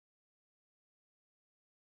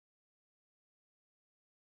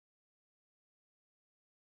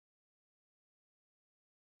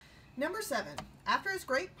Number 7. After his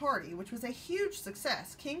great party, which was a huge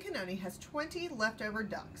success, King Conantucki has 20 leftover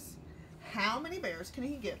ducks. How many bears can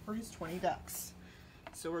he get for his 20 ducks?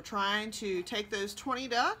 So we're trying to take those 20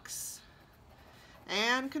 ducks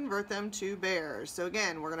and convert them to bears. So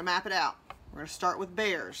again, we're going to map it out. We're going to start with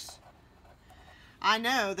bears. I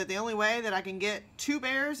know that the only way that I can get 2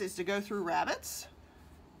 bears is to go through rabbits.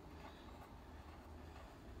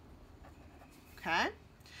 Okay.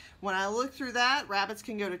 When I look through that, rabbits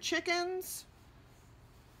can go to chickens.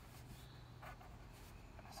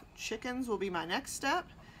 So chickens will be my next step.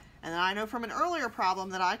 And then I know from an earlier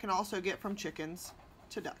problem that I can also get from chickens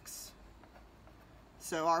to ducks.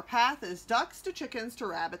 So our path is ducks to chickens to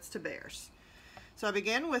rabbits to bears. So I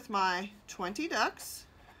begin with my 20 ducks.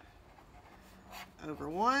 Over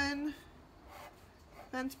one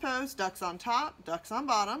fence post, ducks on top, ducks on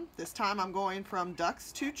bottom. This time I'm going from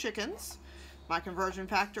ducks to chickens. My conversion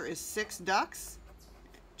factor is 6 ducks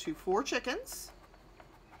to 4 chickens.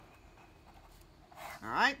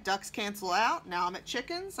 Alright, ducks cancel out. Now I'm at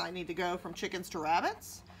chickens. I need to go from chickens to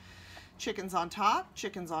rabbits. Chickens on top,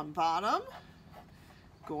 chickens on bottom.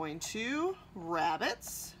 Going to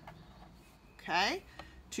rabbits. Okay,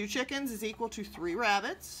 2 chickens is equal to 3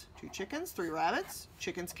 rabbits. 2 chickens, 3 rabbits.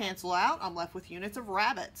 Chickens cancel out. I'm left with units of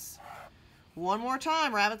rabbits. One more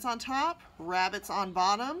time, rabbits on top, rabbits on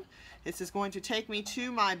bottom. This is going to take me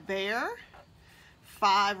to my bear.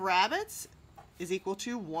 5 rabbits is equal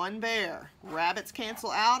to 1 bear. Rabbits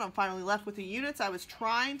cancel out. I'm finally left with the units I was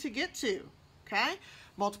trying to get to. Okay?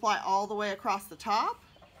 Multiply all the way across the top.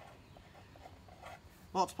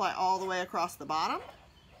 Multiply all the way across the bottom.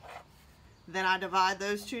 Then I divide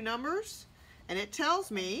those 2 numbers, and it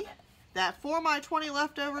tells me that for my 20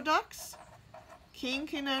 leftover ducks, King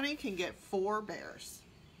Conantucki can get 4 bears.